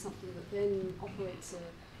generating something that then operates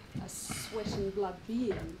a sweat and blood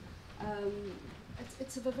being.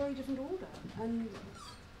 It's of a very different order, and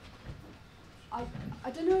I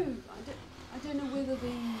don't know. I don't know whether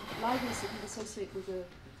the liveness that you associate with a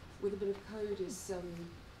bit of code is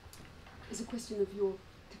a question of your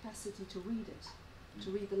capacity to read it, to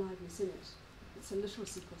read the liveness in it. It's a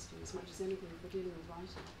literacy question as much as anything if we're dealing with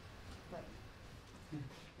writing. But